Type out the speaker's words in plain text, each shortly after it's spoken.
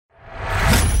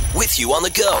with you on the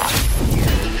go.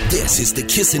 This is the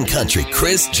Kissin' Country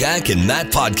Chris, Jack, and Matt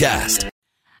podcast.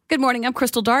 Good morning. I'm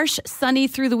Crystal Darsh. Sunny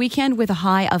through the weekend with a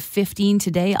high of 15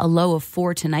 today, a low of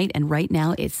 4 tonight, and right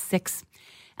now it's 6.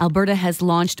 Alberta has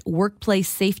launched workplace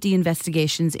safety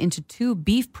investigations into 2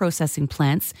 beef processing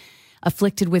plants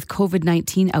afflicted with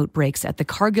COVID-19 outbreaks at the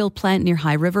Cargill plant near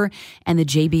High River and the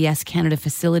JBS Canada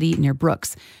facility near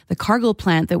Brooks. The Cargill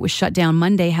plant that was shut down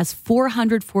Monday has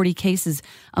 440 cases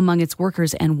among its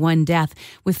workers and 1 death,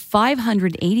 with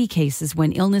 580 cases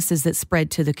when illnesses that spread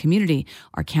to the community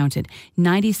are counted.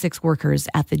 96 workers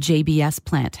at the JBS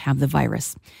plant have the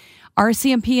virus.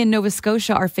 RCMP in Nova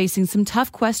Scotia are facing some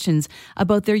tough questions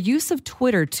about their use of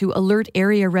Twitter to alert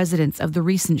area residents of the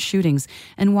recent shootings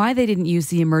and why they didn't use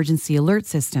the emergency alert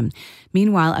system.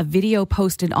 Meanwhile, a video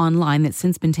posted online that's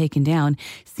since been taken down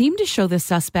seemed to show the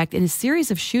suspect in a series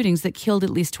of shootings that killed at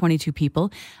least 22 people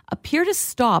appear to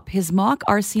stop his mock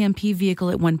RCMP vehicle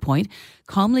at one point,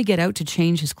 calmly get out to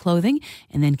change his clothing,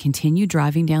 and then continue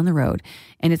driving down the road.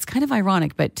 And it's kind of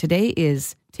ironic, but today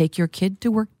is Take Your Kid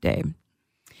to Work Day.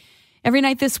 Every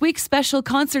night this week, special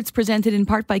concerts presented in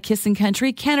part by Kissin'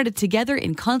 Country, Canada Together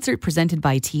in concert presented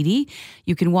by TD.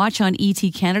 You can watch on ET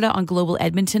Canada on Global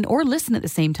Edmonton or listen at the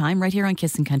same time right here on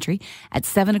Kissin' Country at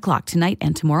 7 o'clock tonight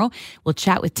and tomorrow. We'll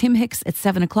chat with Tim Hicks at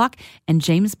 7 o'clock and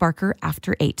James Barker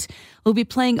after 8. We'll be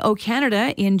playing O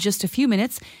Canada in just a few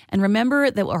minutes. And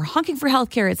remember that we're honking for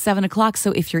healthcare at 7 o'clock,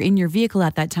 so if you're in your vehicle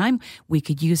at that time, we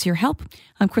could use your help.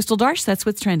 I'm Crystal Darsh. That's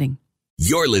what's trending.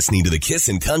 You're listening to the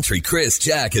Kissin' Country Chris,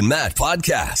 Jack, and Matt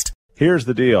podcast. Here's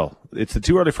the deal. It's the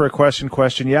too early for a question.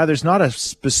 Yeah, there's not a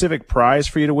specific prize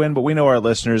for you to win, but we know our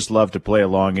listeners love to play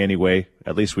along anyway.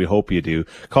 At least we hope you do.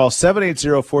 Call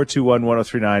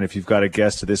 780-421-1039 if you've got a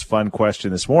guess to this fun question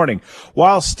this morning.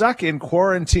 While stuck in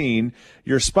quarantine, with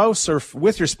your spouse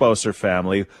or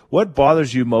family, what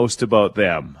bothers you most about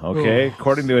them? Okay,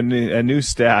 according to a new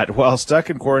stat, while stuck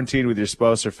in quarantine with your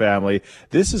spouse or family,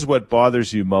 this is what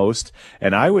bothers you most.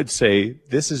 And I would say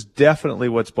this is definitely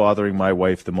what's bothering my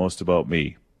wife the most about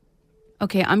me.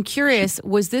 Okay, I'm curious,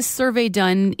 was this survey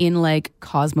done in like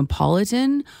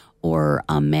Cosmopolitan or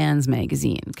a man's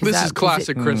magazine? This is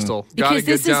classic Crystal. Gotta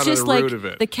get down to the root of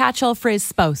it. The catch-all phrase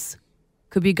spouse.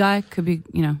 Could be guy, could be,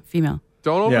 female.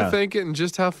 Don't overthink it and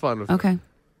just have fun with it. Okay.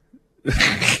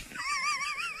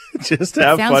 Just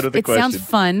have fun with the question. It sounds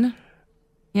fun.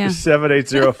 Yeah.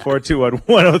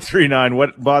 780-421-1039.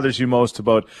 What bothers you most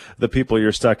about the people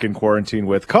you're stuck in quarantine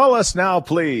with? Call us now,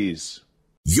 please.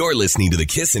 You're listening to the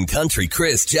Kissin' Country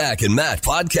Chris, Jack, and Matt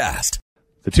podcast.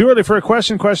 The too early for a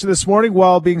question this morning.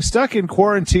 While being stuck in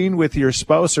quarantine with your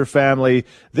spouse or family,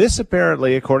 this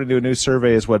apparently, according to a new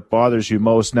survey, is what bothers you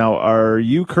most. Now, are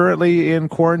you currently in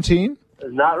quarantine?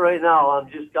 Not right now. I'm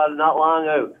just got not long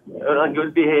out on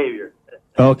good behavior.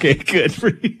 Okay, good for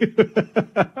you.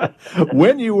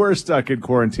 When you were stuck in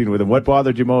quarantine with him, what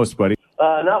bothered you most, buddy?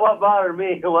 Not what bothered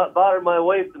me. What bothered my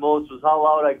wife the most was how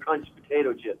loud I crunched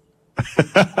potato chips.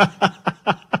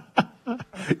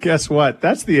 Guess what?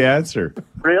 That's the answer.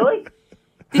 Really?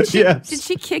 Did she, yes. Did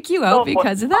she kick you out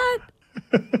because of that?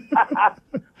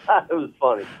 It was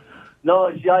funny.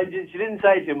 No, she didn't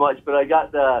say too much, but I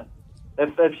got the...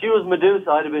 If she was Medusa,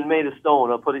 I'd have been made of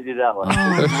stone. I'll put it to that way.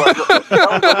 That was the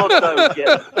look I was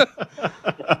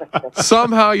getting.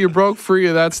 Somehow you broke free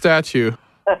of that statue.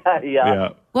 Yeah.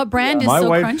 What brand is My so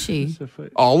wife,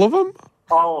 crunchy? All of them?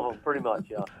 All of them, pretty much,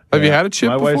 yeah. Have you had a chip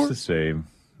my before? Wife's the same.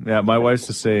 Yeah, my wife's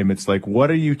the same. It's like, what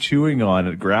are you chewing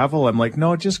on? Gravel? I'm like,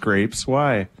 no, just grapes.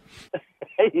 Why?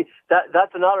 Hey,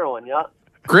 that's another one, yeah.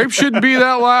 Grapes shouldn't be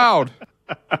that loud.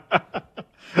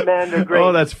 Man, they're great.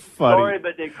 Oh, that's funny. Sorry,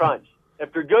 but they crunch.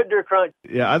 If they're good, they're crunchy.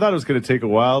 Yeah, I thought it was going to take a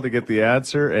while to get the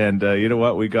answer, and you know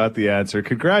what? We got the answer.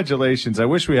 Congratulations. I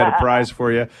wish we had a prize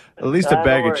for you, at least a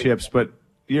bag of chips, but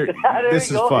this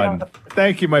is fun.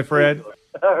 Thank you, my friend.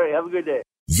 All right, have a good day.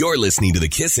 You're listening to the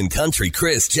Kissin' Country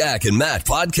Chris, Jack, and Matt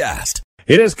podcast.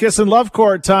 It is Kissin' Love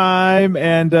Court time,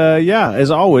 and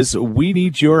as always, we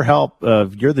need your help.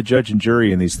 You're the judge and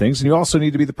jury in these things, and you also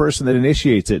need to be the person that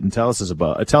initiates it and tells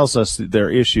us their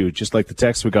issue, just like the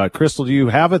text we got. Crystal, do you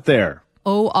have it there?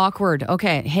 Oh, awkward.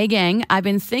 Okay. Hey, gang, I've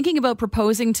been thinking about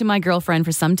proposing to my girlfriend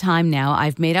for some time now.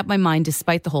 I've made up my mind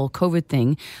despite the whole COVID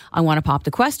thing. I want to pop the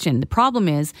question. The problem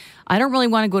is I don't really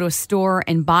want to go to a store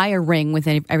and buy a ring with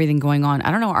everything going on.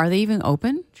 I don't know. Are they even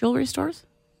open, jewelry stores?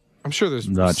 I'm sure there's...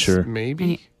 Not sure.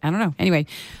 Maybe. I don't know. Anyway,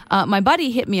 my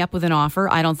buddy hit me up with an offer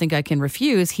I don't think I can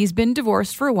refuse. He's been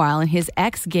divorced for a while, and his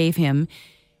ex gave him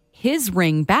his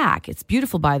ring back. It's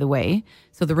beautiful, by the way.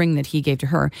 So the ring that he gave to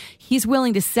her, he's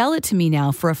willing to sell it to me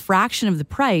now for a fraction of the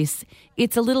price. Is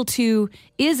it a little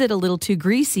too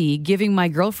greasy giving my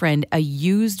girlfriend a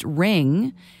used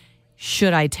ring?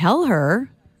 Should I tell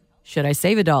her? Should I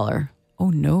save $1? Oh,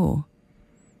 no.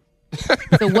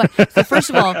 So first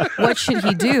of all, what should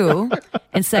he do?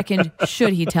 And second,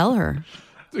 should he tell her?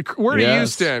 Where do you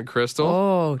stand, Crystal?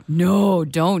 Oh, no,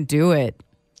 don't do it.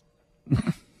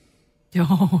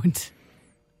 Don't.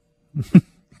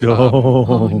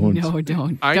 Oh, no,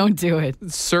 don't. Don't do it.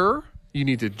 Sir, you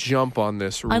need to jump on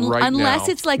this right now. Unless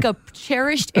it's like a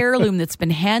cherished heirloom that's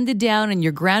been handed down and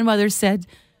your grandmother said,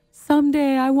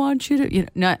 someday I want you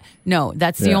to, no,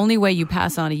 that's the only way you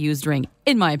pass on a used ring,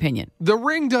 in my opinion. The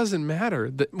ring doesn't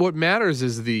matter. What matters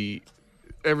is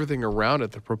everything around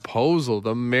it, the proposal,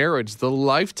 the marriage, the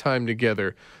lifetime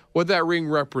together, what that ring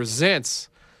represents.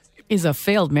 Is a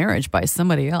failed marriage by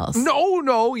somebody else.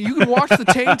 No, you can wash the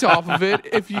taint off of it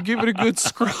if you give it a good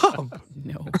scrub.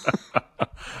 No.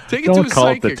 Take it to a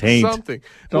psychic, taint. Something.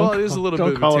 Well, it is a little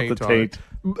bit of a taint.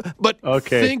 But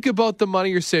think about the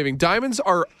money you're saving. Diamonds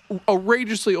are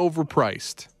outrageously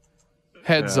overpriced.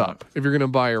 Heads up if you're going to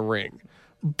buy a ring.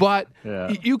 But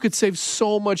you could save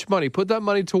so much money. Put that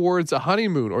money towards a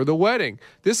honeymoon or the wedding.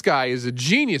 This guy is a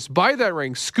genius. Buy that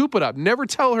ring, scoop it up, never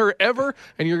tell her ever,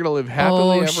 and you're going to live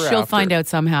happily ever after. She'll find out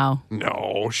somehow.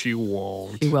 No, she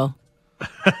won't. She will.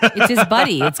 It's his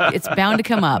buddy. It's bound to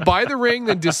come up. Buy the ring,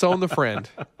 then disown the friend.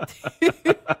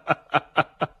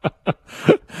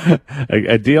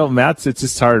 A deal, Matt, it's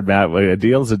just hard, Matt. A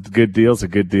deal's a good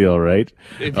deal, right?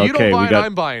 If you don't buy it,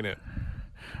 I'm buying it.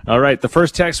 All right, the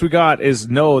first text we got is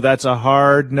no. That's a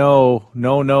hard no.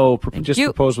 No. Just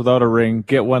propose without a ring.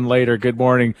 Get one later. Good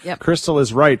morning. Yep. Crystal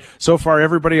is right. So far,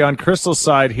 everybody on Crystal's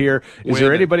side here. Is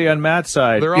there anybody on Matt's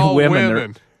side? They're all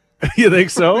women. You think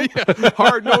so? Yeah,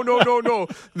 hard no.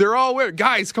 They're all women.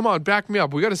 Guys, come on, back me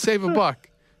up. We got to save $1.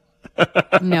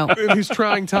 No. In these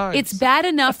trying times. It's bad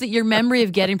enough that your memory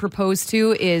of getting proposed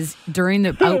to is during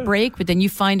the outbreak, but then you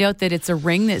find out that it's a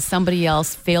ring that somebody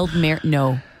else failed marriage.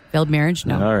 No.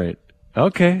 All right.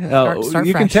 Okay. Start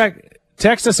you fresh. can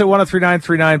text us at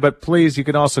 103939, but please, you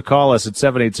can also call us at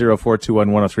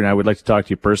 780-421-1039. We'd like to talk to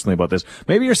you personally about this.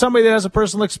 Maybe you're somebody that has a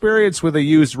personal experience with a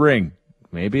used ring.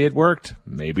 Maybe it worked.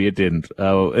 Maybe it didn't.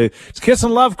 It's Kiss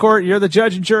and Love Court. You're the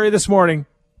judge and jury this morning.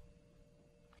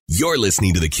 You're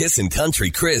listening to the Kissin'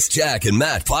 Country Chris, Jack, and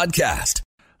Matt podcast.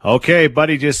 Okay,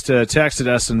 buddy just texted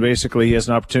us, and basically he has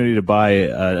an opportunity to buy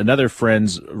another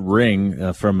friend's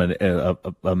ring from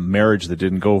a marriage that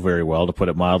didn't go very well, to put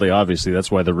it mildly. Obviously,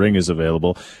 that's why the ring is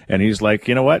available. And he's like,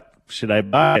 you know what? Should I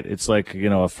buy it? It's like,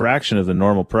 a fraction of the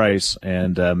normal price.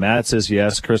 And Matt says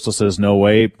yes. Crystal says no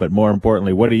way. But more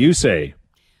importantly, what do you say?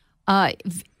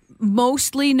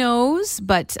 Mostly no's,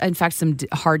 but in fact, some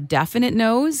hard definite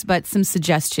no's, but some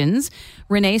suggestions.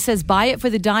 Renee says buy it for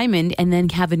the diamond and then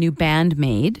have a new band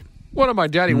made. What am I,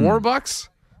 Daddy Warbucks?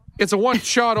 It's a one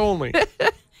shot only. I'm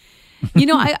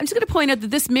just going to point out that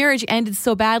this marriage ended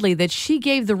so badly that she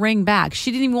gave the ring back.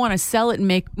 She didn't even want to sell it and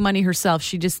make money herself.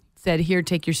 She just said, here,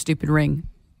 take your stupid ring.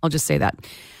 I'll just say that.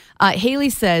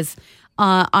 Haley says,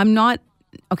 I'm not...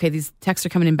 Okay, these texts are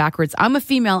coming in backwards. I'm a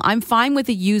female. I'm fine with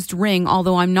a used ring,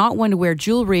 although I'm not one to wear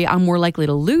jewelry. I'm more likely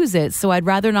to lose it, so I'd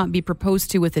rather not be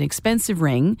proposed to with an expensive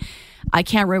ring. I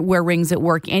can't wear rings at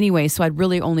work anyway, so I'd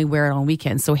really only wear it on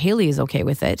weekends. So Haley is okay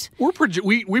with it.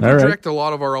 We project a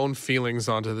lot of our own feelings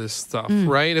onto this stuff,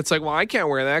 right? It's like, well, I can't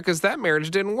wear that because that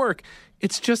marriage didn't work.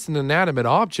 It's just an inanimate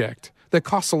object that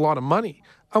costs a lot of money.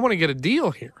 I want to get a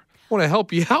deal here. I want to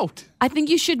help you out. I think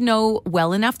you should know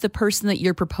well enough the person that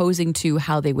you're proposing to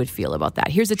how they would feel about that.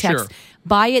 Here's a text. Sure.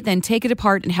 Buy it, then take it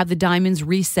apart and have the diamonds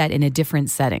reset in a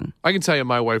different setting. I can tell you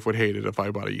my wife would hate it if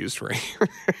I bought a used ring.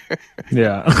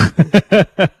 Yeah.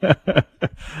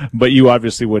 But you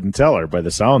obviously wouldn't tell her by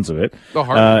the sounds of it.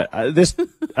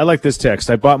 I like this text.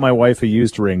 I bought my wife a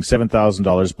used ring,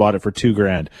 $7,000, bought it for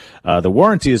 $2,000. The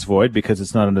warranty is void because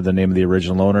it's not under the name of the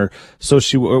original owner. So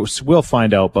she will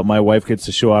find out, but my wife gets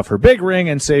to show off her big ring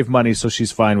and save money, so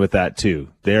she's fine with that too.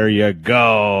 There you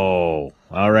go.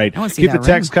 All right. Keep the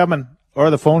text coming or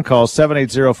the phone call,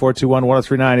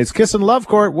 780-421-1039. It's Kiss and Love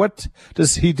Court. What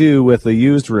does he do with a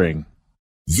used ring?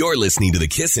 You're listening to the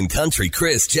Kissin' Country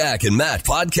Chris, Jack, and Matt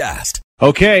podcast.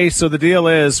 Okay, so the deal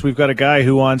is we've got a guy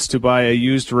who wants to buy a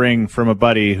used ring from a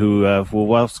buddy who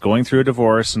is going through a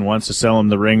divorce and wants to sell him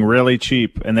the ring really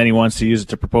cheap, and then he wants to use it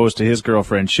to propose to his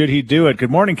girlfriend. Should he do it?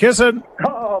 Good morning, Kissin'.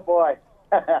 Oh, boy.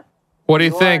 What do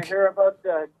you think? You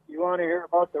want to hear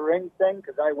about the ring thing?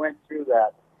 Because I went through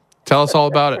that. Tell us all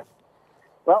about it.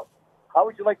 Well, how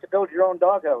would you like to build your own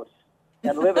doghouse?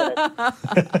 and live in it.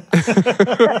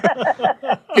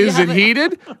 Is it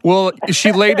heated? Will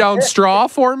she lay down straw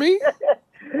for me?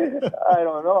 I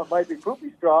don't know. It might be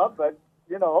poopy straw, but,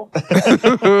 you know. I'm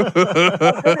going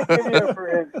to give you a for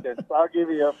instance. I'll give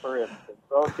you a for instance,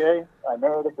 okay? I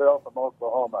married a girl from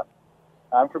Oklahoma.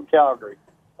 I'm from Calgary.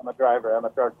 I'm a driver. I'm a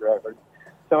truck driver.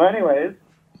 So anyways,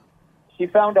 she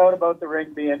found out about the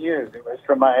ring being used. It was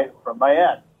from my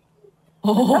aunt.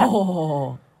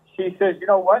 Oh. She says, you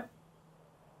know what?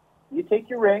 You take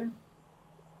your ring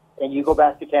and you go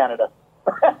back to Canada.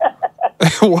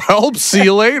 Well, see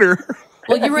you later.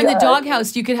 Well, you were in the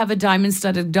doghouse. You could have a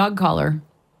diamond-studded dog collar.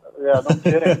 Yeah, no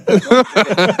kidding.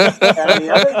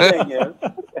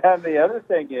 And the other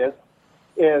thing is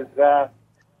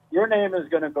your name is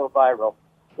going to go viral.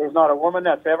 There's not a woman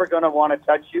that's ever going to want to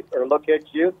touch you or look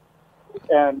at you,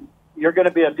 and you're going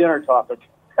to be a dinner topic.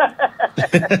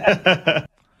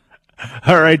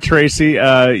 All right, Tracy,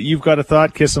 you've got a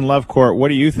thought, Kiss and Love Court. What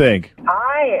do you think?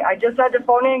 Hi, I just had to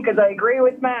phone in because I agree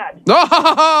with Matt.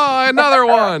 Oh, another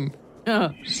one.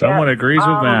 Someone agrees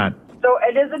with Matt. So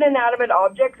it is an inanimate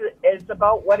object. It's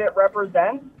about what it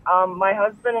represents. My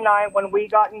husband and I, when we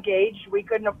got engaged, we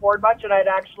couldn't afford much, and I'd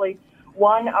actually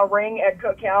won a ring at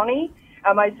Cook County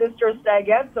at my sister's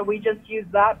stagette, so we just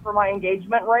used that for my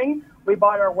engagement ring. We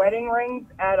bought our wedding rings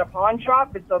at a pawn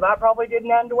shop, so that probably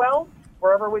didn't end well.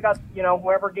 Wherever we got,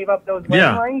 whoever gave up those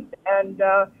wedding rings, and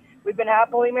we've been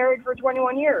happily married for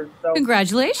 21 years. So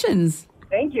congratulations.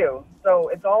 Thank you. So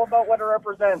it's all about what it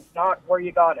represents, not where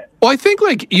you got it. Well, I think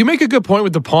you make a good point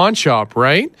with the pawn shop,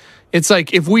 right? It's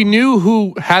like if we knew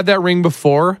who had that ring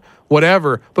before,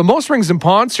 whatever. But most rings in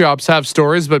pawn shops have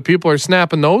stories, but people are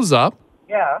snapping those up.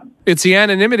 Yeah. It's the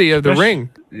anonymity of the ring.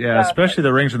 Yeah, especially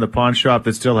the rings in the pawn shop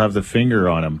that still have the finger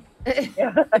on them. Do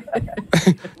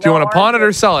you want to pawn it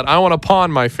or sell it? I want to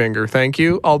pawn my finger. Thank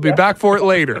you. I'll be back for it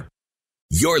later.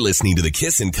 You're listening to the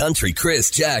Kissin' Country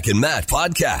Chris, Jack, and Matt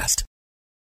podcast.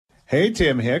 Hey,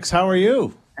 Tim Hicks, how are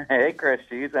you? Hey, Chris,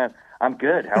 I'm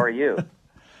good. How are you?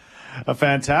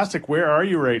 Fantastic. Where are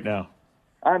you right now?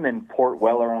 I'm in Port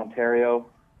Weller, Ontario.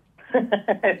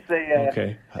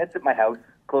 Okay. It's at my house,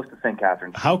 close to St.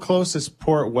 Catharines. How close is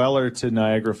Port Weller to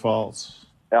Niagara Falls?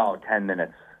 10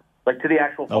 minutes. Like to the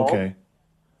actual falls? Okay.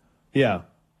 Yeah.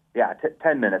 Yeah,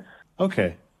 10 minutes.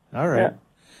 Okay. All right.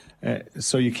 Yeah.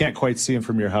 So you can't quite see them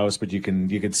from your house, but you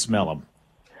can smell them.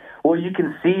 Well, you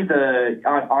can see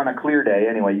on a clear day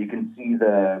anyway, you can see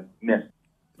the mist.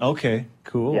 Okay,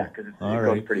 cool. Yeah, because it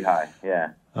goes pretty high, yeah.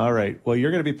 All right. Well, you're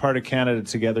going to be part of Canada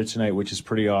Together tonight, which is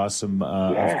pretty awesome.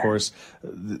 Of course,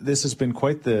 this has been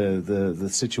quite the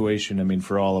situation. I mean,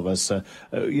 for all of us.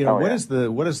 What is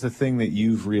the thing that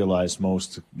you've realized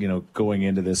most? Going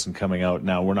into this and coming out.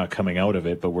 Now we're not coming out of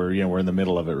it, but we're in the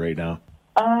middle of it right now.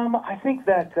 I think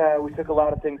that we took a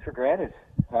lot of things for granted.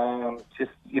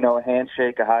 Just a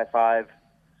handshake, a high five,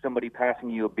 somebody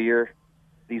passing you a beer.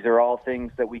 These are all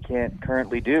things that we can't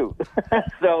currently do.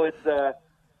 So it's.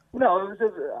 It was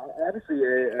obviously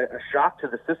a shock to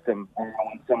the system when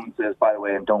someone says, "By the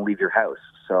way, don't leave your house."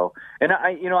 So, and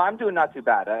I'm doing not too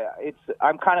bad.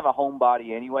 I'm kind of a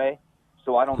homebody anyway,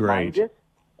 so I don't mind it.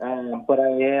 But I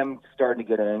am starting to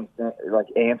get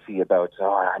antsy about.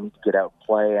 I need to get out and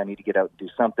play. I need to get out and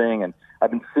do something. And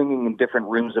I've been singing in different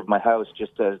rooms of my house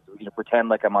just to pretend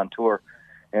like I'm on tour,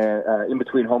 in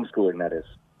between homeschooling. That is.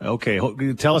 Okay,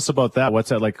 tell us about that. What's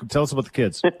that like? Tell us about the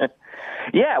kids.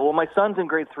 Yeah, well, my son's in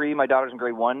grade 3, my daughter's in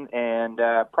grade 1, and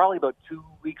probably about 2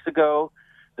 weeks ago,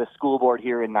 the school board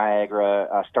here in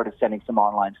Niagara started sending some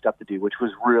online stuff to do, which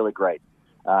was really great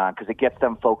because it gets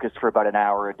them focused for about an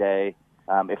hour a day,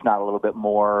 if not a little bit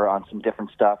more, on some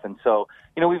different stuff. And so,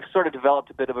 we've sort of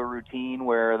developed a bit of a routine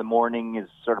where the morning is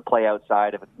sort of play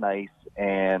outside if it's nice,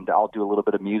 and I'll do a little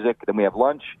bit of music. Then we have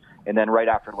lunch, and then right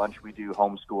after lunch we do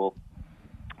homeschool.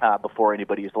 Before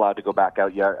anybody is allowed to go back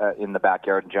out in the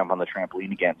backyard and jump on the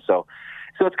trampoline again. So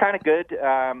it's kind of good.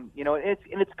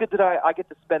 It's good that I get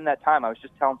to spend that time. I was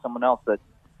just telling someone else that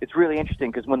it's really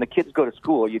interesting because when the kids go to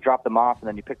school, you drop them off and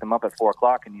then you pick them up at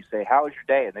 4:00 and you say, "How was your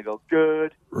day?" And they go,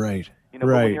 "Good." Right. But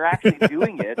when you're actually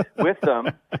doing it with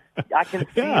them, I can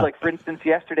see, like, for instance,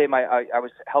 yesterday I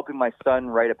was helping my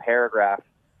son write a paragraph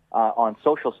on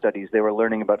social studies. They were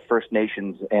learning about First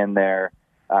Nations and their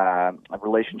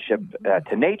relationship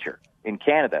to nature in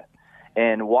Canada,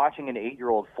 and watching an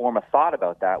 8-year-old form a thought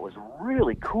about that was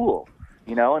really cool,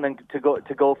 and then to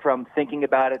go from thinking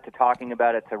about it to talking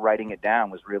about it to writing it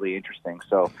down was really interesting.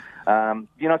 So,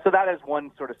 so that is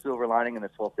one sort of silver lining in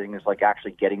this whole thing is like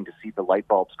actually getting to see the light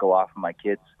bulbs go off in my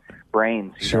kids'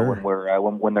 brains,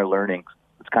 when they're learning.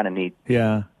 It's kind of neat.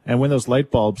 Yeah. And when those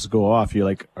light bulbs go off, you're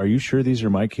like, are you sure these are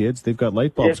my kids? They've got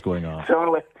light bulbs going off.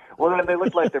 Totally. Well, they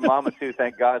look like their mama, too,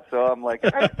 thank God. So I'm like,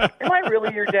 am I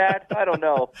really your dad? I don't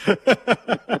know.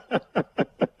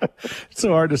 It's so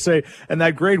hard to say. And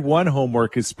that grade 1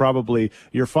 homework is probably,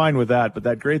 you're fine with that, but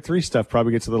that grade 3 stuff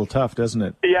probably gets a little tough, doesn't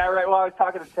it? Yeah, right. Well, I was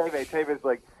talking to Teve. Teve's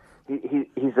like, he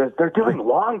says, they're doing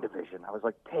long division. I was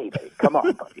like, Teve, come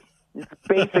on, buddy. It's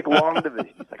basic long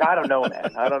division. He's like, I don't know,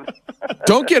 man.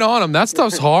 Don't get on him. That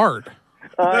stuff's hard.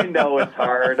 I know it's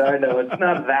hard. I know it's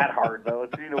not that hard though.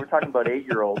 It's, we're talking about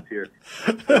 8-year-olds here.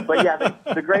 But yeah,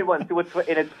 the grade 1.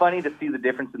 And it's funny to see the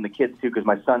difference in the kids too, because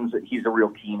my son's he's a real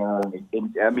keener.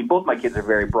 I mean, both my kids are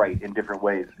very bright in different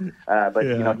ways.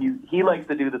 But he likes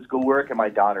to do the schoolwork, and my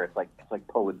daughter, it's like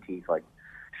pulling teeth. Like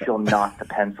she'll knock the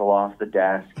pencil off the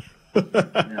desk.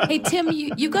 Hey Tim,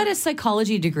 you got a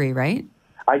psychology degree, right?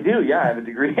 I do, yeah. I have a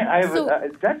degree.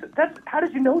 That's how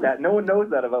did you know that? No one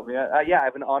knows that about me. I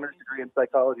have an honors degree in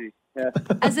psychology. Yeah.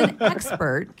 As an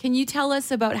expert, can you tell us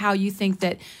about how you think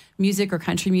that music or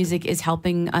country music is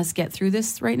helping us get through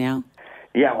this right now?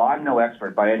 Yeah, well, I'm no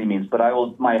expert by any means, but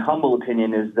my humble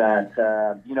opinion is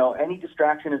that any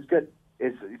distraction is good.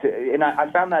 And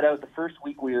I found that out the first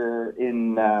week we were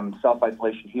in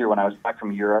self-isolation here. When I was back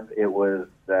from Europe, it was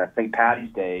St.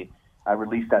 Paddy's Day. I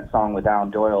released that song with Alan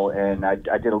Doyle, and I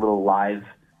did a little live,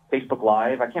 Facebook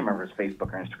Live. I can't remember if it was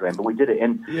Facebook or Instagram, but we did it.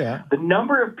 And the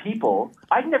number of people,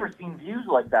 I'd never seen views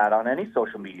like that on any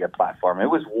social media platform. It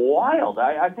was wild.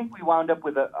 I think we wound up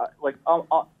with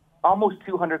almost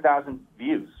 200,000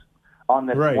 views on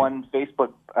this one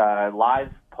Facebook Live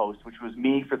post, which was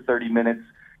me for 30 minutes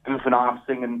goofing off,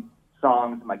 singing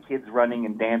songs, my kids running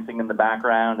and dancing in the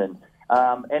background, and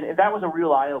that was a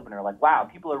real eye-opener. Like, wow,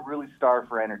 people are really starved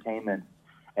for entertainment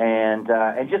and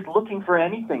just looking for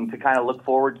anything to kind of look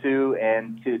forward to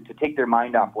and to take their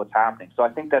mind off what's happening. So I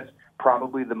think that's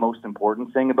probably the most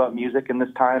important thing about music in this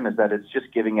time, is that it's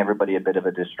just giving everybody a bit of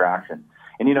a distraction.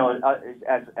 And,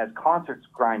 as concerts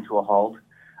grind to a halt,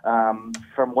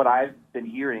 from what I've been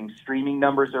hearing, streaming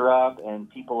numbers are up and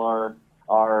people are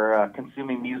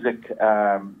consuming music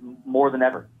more than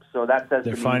ever. So that says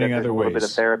they're finding other ways. There's a little bit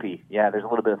of therapy. Yeah, there's a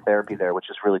little bit of therapy there, which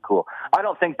is really cool. I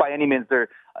don't think by any means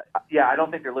I don't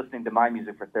think they're listening to my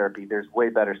music for therapy. There's way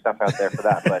better stuff out there for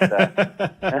that.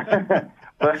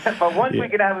 But once we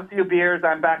can have a few beers,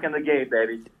 I'm back in the game,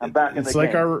 baby. I'm back in the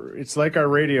game. It's like our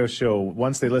radio show.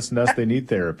 Once they listen to us, they need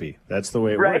therapy. That's the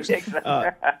way it works.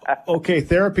 Exactly. Okay,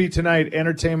 therapy tonight,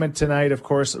 entertainment tonight, of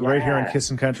course, right here on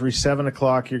Kissin' Country, 7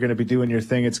 o'clock. You're going to be doing your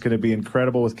thing. It's going to be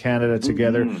incredible with Canada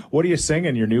Together. Mm-hmm. What are you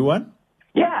singing? Your new one?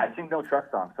 Yeah, I sing No Truck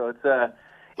Song. So it's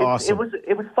awesome.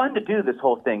 It was fun to do this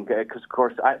whole thing because, of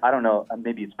course, I don't know,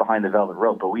 maybe it's behind the velvet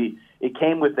rope, but it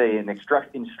came with an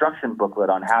instruction booklet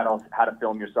on how to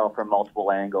film yourself from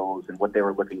multiple angles and what they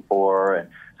were looking for, and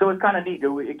so it's kind of neat.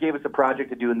 It gave us a project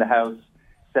to do in the house,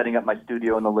 setting up my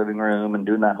studio in the living room and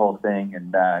doing that whole thing,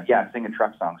 and singing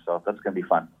truck songs. So that's going to be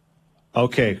fun.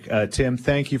 Okay, Tim,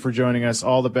 thank you for joining us.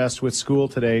 All the best with school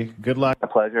today. Good luck. A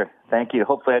pleasure. Thank you.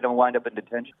 Hopefully I don't wind up in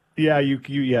detention. Yeah,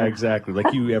 yeah, exactly.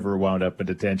 Like you ever wound up in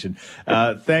detention.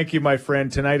 Thank you, my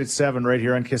friend. Tonight at 7 right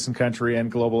here on Kissin' Country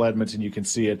and Global Edmonton. You can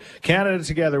see it. Canada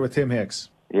Together with Tim Hicks.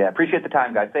 Yeah, appreciate the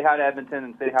time, guys. Say hi to Edmonton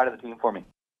and say hi to the team for me.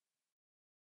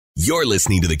 You're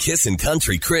listening to the Kissin'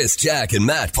 Country Chris, Jack, and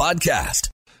Matt podcast.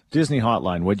 Disney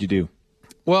Hotline, what'd you do?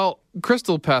 Well,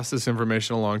 Crystal passed this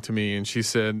information along to me, and she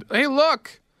said, hey,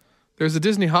 look, there's a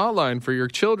Disney hotline for your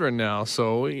children now.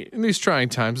 So in these trying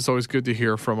times, it's always good to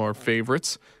hear from our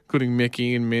favorites, including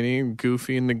Mickey and Minnie and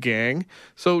Goofy and the gang.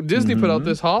 So Disney put out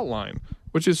this hotline,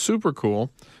 which is super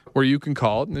cool, where you can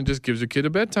call it, and it just gives your kid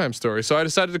a bedtime story. So I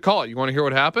decided to call it. You want to hear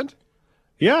what happened?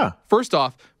 Yeah. First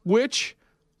off, which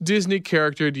Disney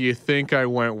character do you think I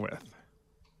went with?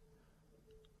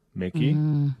 Mickey?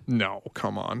 No,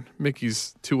 come on.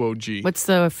 Mickey's too OG. What's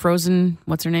the Frozen?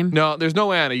 What's her name? No, there's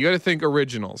no Anna. You got to think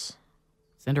originals.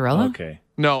 Cinderella? Okay.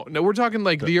 No, we're talking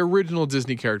like the original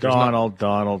Disney characters. Donald.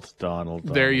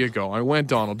 There you go. I went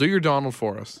Donald. Do your Donald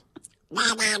for us.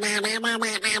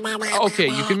 Okay,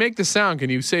 you can make the sound. Can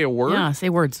you say a word? Yeah, say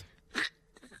words.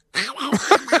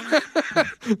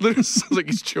 Literally sounds like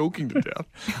he's choking to death.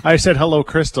 I said hello,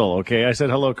 Crystal. Okay, I said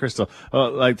hello, Crystal.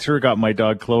 I sure got my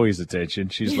dog Chloe's attention.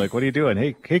 She's like, "What are you doing?"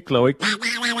 Hey, Chloe.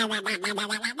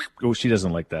 Oh, she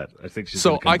doesn't like that. I think she's.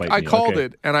 So I called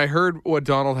it, and I heard what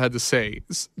Donald had to say.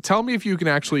 Tell me if you can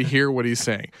actually hear what he's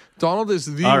saying. Donald is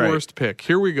the worst pick.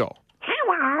 Here we go.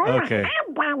 Hello. Okay.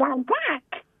 I'm Donald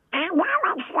Duck. And now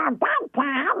it's the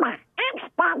bedtime. It's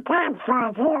bedtime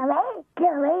for Huey,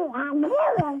 Dewey, and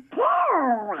Huey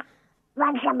too.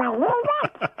 Would you believe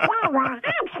it? They were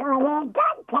actually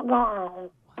good today.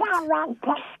 I went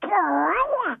to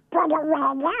school for the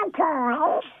radio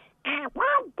toys. I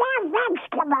love the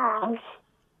vegetables.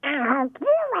 I hope you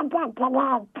will get to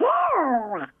that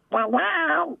too. Good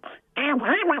night. And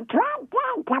have a great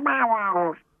day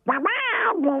tomorrow.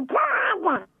 Bye-bye. Be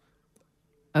good.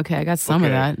 Okay, I got some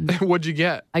of that. What'd you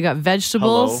get? I got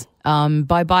vegetables.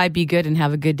 Bye-bye, be good, and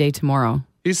have a good day tomorrow.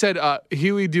 He said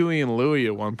Huey, Dewey, and Louie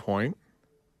at one point.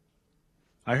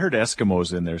 I heard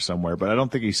Eskimos in there somewhere, but I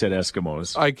don't think he said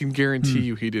Eskimos. I can guarantee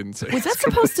you he didn't say Was that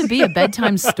supposed to be a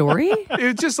bedtime story? It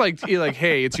was just like,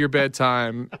 hey, it's your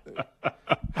bedtime.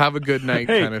 Have a good night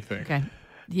kind of thing. Okay.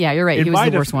 Yeah, you're right. He was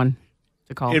the worst one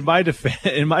to call. In my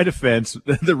defense,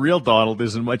 the real Donald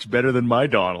isn't much better than my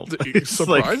Donald.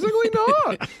 Surprisingly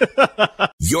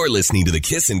not. You're listening to the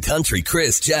Kissin' Country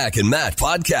Chris, Jack, and Matt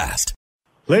podcast.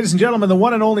 Ladies and gentlemen, the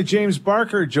one and only James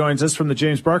Barker joins us from the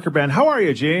James Barker Band. How are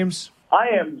you, James? I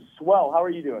am swell. How are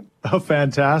you doing? Oh,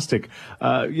 fantastic.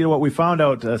 You know what? We found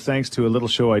out, thanks to a little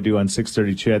show I do on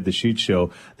 6:30 Chad, the Sheet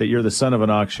Show, that you're the son of an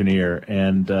auctioneer.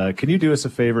 And can you do us a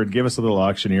favor and give us a little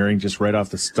auctioneering just right off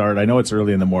the start? I know it's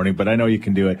early in the morning, but I know you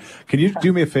can do it. Can you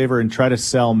do me a favor and try to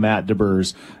sell Matt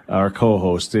DeBurs, our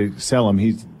co-host? Sell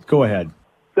him. Go ahead.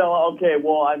 Okay,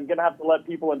 well, I'm going to have to let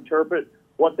people interpret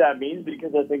what that means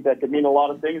because I think that could mean a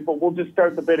lot of things, but we'll just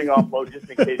start the bidding off low just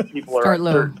in case people are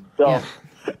uncertain. So,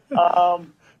 yeah.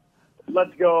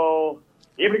 Let's go.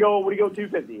 Here we go. What do you go?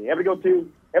 250. Here we go.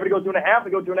 2. Here we go. 2.5.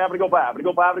 We go 2.5. We go 5. We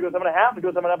go 5. We go 7.5. We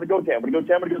go 7.5. We go 10. We go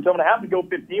 10. We go 7.5. We go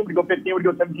 15. We go 15. We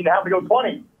go 17.5. We go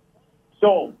 20.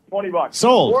 Sold. $20.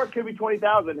 Sold. Or it could be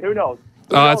 20,000. Who knows?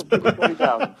 It could be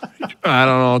 20,000. I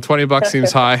don't know. $20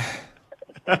 seems high.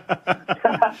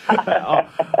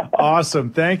 Awesome.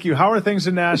 Thank you. How are things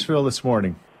in Nashville this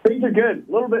morning? Things are good.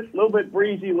 A little bit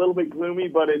breezy, a little bit gloomy,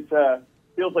 but it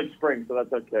feels like spring, so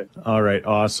that's okay. All right.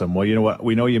 Awesome. Well, you know what?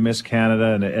 We know you miss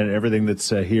Canada and everything that's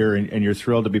here, and you're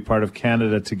thrilled to be part of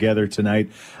Canada Together tonight,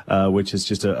 which is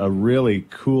just a really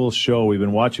cool show. We've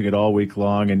been watching it all week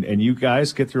long, and you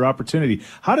guys get your opportunity.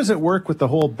 How does it work with the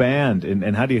whole band,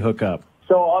 and how do you hook up?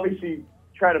 So obviously,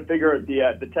 trying to figure out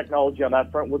the technology on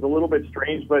that front was a little bit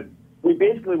strange, but we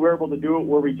basically were able to do it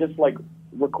where we just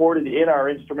recorded in our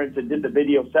instruments and did the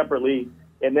video separately,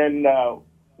 and then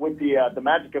with the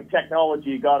magic of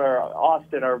technology, got our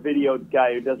Austin, our video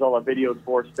guy who does all our videos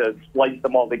for us, to splice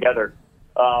them all together.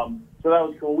 So that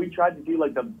was cool. We tried to do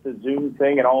the Zoom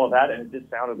thing and all of that, and it just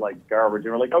sounded like garbage.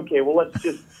 And we're like, okay, well, let's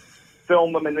just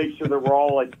film them and make sure that we're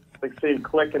all like same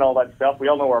click and all that stuff. We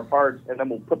all know our parts, and then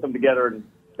we'll put them together, and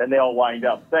then they all wind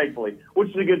up, thankfully, which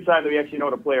is a good sign that we actually know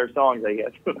how to play our songs, I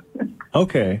guess.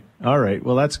 Okay. All right.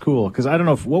 Well, that's cool. Because I don't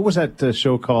know, what was that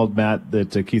show called, Matt,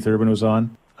 that Keith Urban was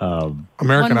on?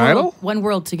 American Idol? One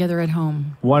World Together at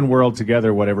Home. One World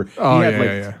Together, whatever. Oh, he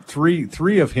had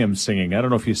three of him singing. I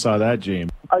don't know if you saw that, James.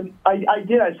 I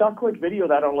did. I saw a quick video of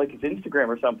that on his Instagram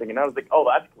or something, and I was like, oh,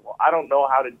 that's cool. I don't know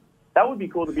how to. That would be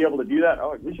cool to be able to do that.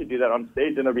 Oh, we should do that on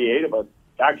stage, and there'll be 8 of us.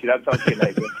 Actually, that sounds good.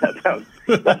 That sounds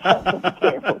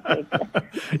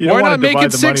Why not make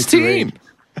it 16?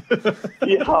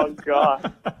 Yeah, oh,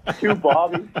 God. 2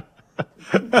 Bobby.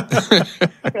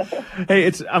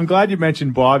 Hey, I'm glad you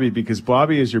mentioned Bobby, because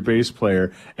Bobby is your bass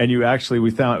player, and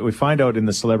we find out in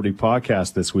the celebrity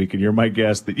podcast this week, and you're my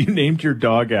guest, that you named your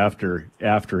dog after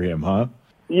him, huh?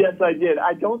 Yes, I did.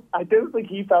 I don't think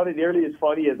he found it nearly as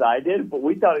funny as I did, but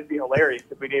we thought it'd be hilarious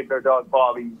if we named our dog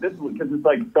Bobby. This was because it's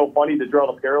so funny to draw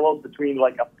the parallels between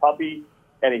a puppy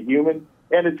and a human.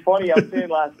 And it's funny. I was saying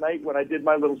last night when I did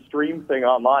my little stream thing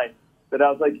online that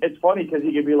I was like, it's funny because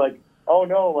he could be like, oh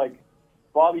no,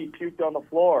 Bobby puked on the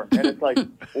floor, and it's like,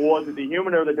 well, was it the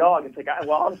human or the dog? It's like,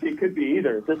 well, honestly, it could be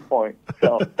either at this point.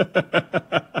 So.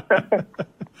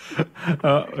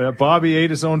 Bobby ate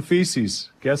his own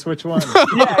feces. Guess which one?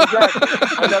 Yeah, exactly.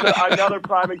 Another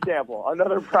prime example.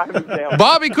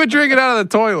 Bobby, quit drinking out of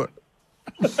the toilet.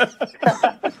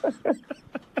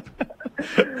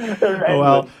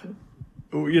 Well,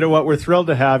 you know what? We're thrilled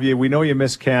to have you. We know you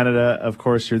miss Canada. Of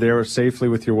course, you're there safely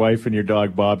with your wife and your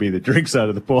dog Bobby that drinks out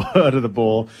of the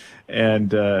bowl. And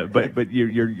but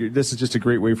you're this is just a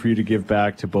great way for you to give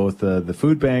back to both the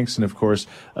food banks and, of course,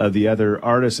 the other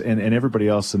artists and everybody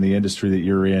else in the industry that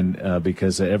you're in,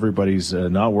 because everybody's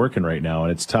not working right now,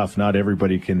 and it's tough. Not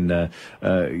everybody can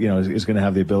is going to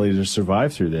have the ability to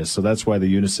survive through this. So that's why the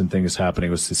Unison thing is happening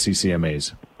with the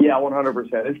CCMAs. Yeah, 100%.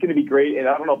 It's going to be great, and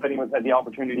I don't know if anyone's had the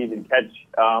opportunity to catch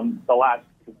the last.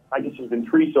 I guess there's been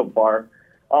 3 so far.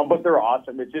 But they're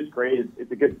awesome. It's just great. It's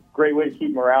a great way to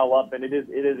keep morale up, and it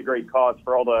is a great cause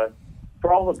for all the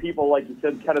people, like you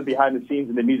said, kind of behind the scenes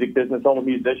in the music business, all the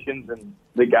musicians and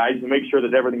the guys, to make sure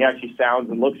that everything actually sounds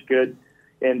and looks good.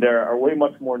 and are way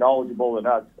much more knowledgeable than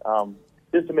us,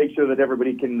 just to make sure that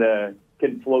everybody can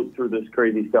float through this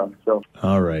crazy stuff. So.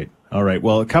 All right.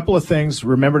 Well, a couple of things.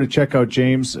 Remember to check out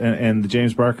James and the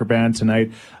James Barker Band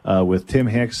tonight with Tim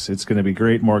Hicks. It's going to be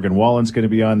great. Morgan Wallen's going to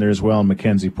be on there as well, and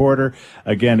Mackenzie Porter.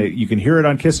 Again, you can hear it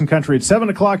on Kissin' Country at 7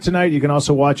 o'clock tonight. You can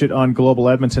also watch it on Global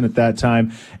Edmonton at that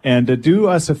time. And do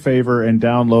us a favor and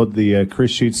download the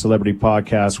Chris Sheets Celebrity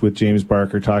Podcast with James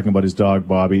Barker talking about his dog,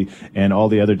 Bobby, and all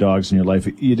the other dogs in your life.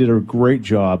 You did a great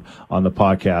job on the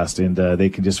podcast, and they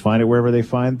can just find it wherever they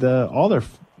find all their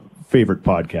favorite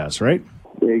podcasts, right?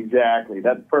 Exactly.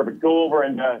 That's perfect. Go over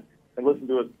and listen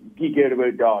to us geek out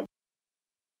about dogs.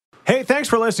 Hey, thanks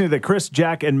for listening to the Chris,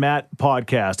 Jack, and Matt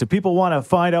podcast. If people want to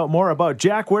find out more about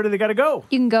Jack, where do they got to go?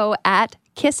 You can go at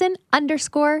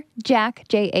Kissin_Jack,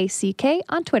 Jack,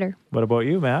 on Twitter. What about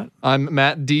you, Matt? I'm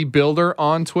Matt D. Builder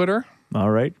on Twitter. All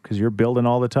right, because you're building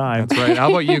all the time. That's right. How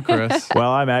about you, Chris?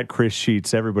 Well, I'm at Chris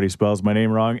Sheets. Everybody spells my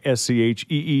name wrong, Scheetz.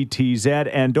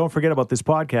 And don't forget about this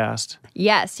podcast.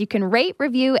 Yes, you can rate,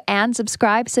 review, and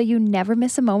subscribe so you never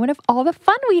miss a moment of all the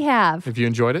fun we have. If you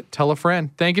enjoyed it, tell a friend.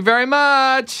 Thank you very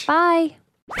much. Bye.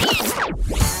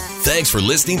 Thanks for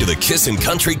listening to the Kissin'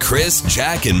 Country Chris,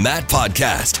 Jack, and Matt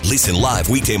podcast. Listen live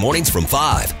weekday mornings from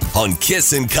 5 on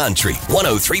Kissin' Country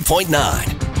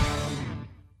 103.9.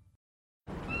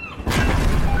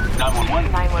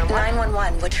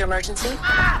 911, what's your emergency?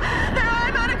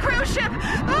 I'm on a cruise ship.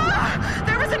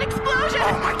 There was an explosion.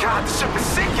 Oh my God, the ship is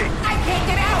sinking. I can't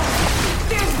get out.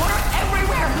 There's water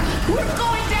everywhere. We're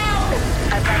going down.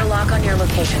 I've got a lock on your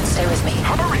location. Stay with me.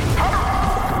 Hurry.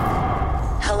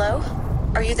 Hello?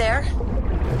 Are you there?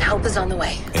 Help is on the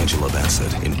way. Angela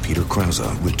Bassett and Peter Krause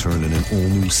return in an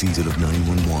all-new season of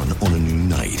 911 on a new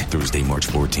night. Thursday, March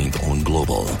 14th on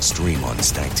Global. Stream on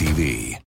Stack TV.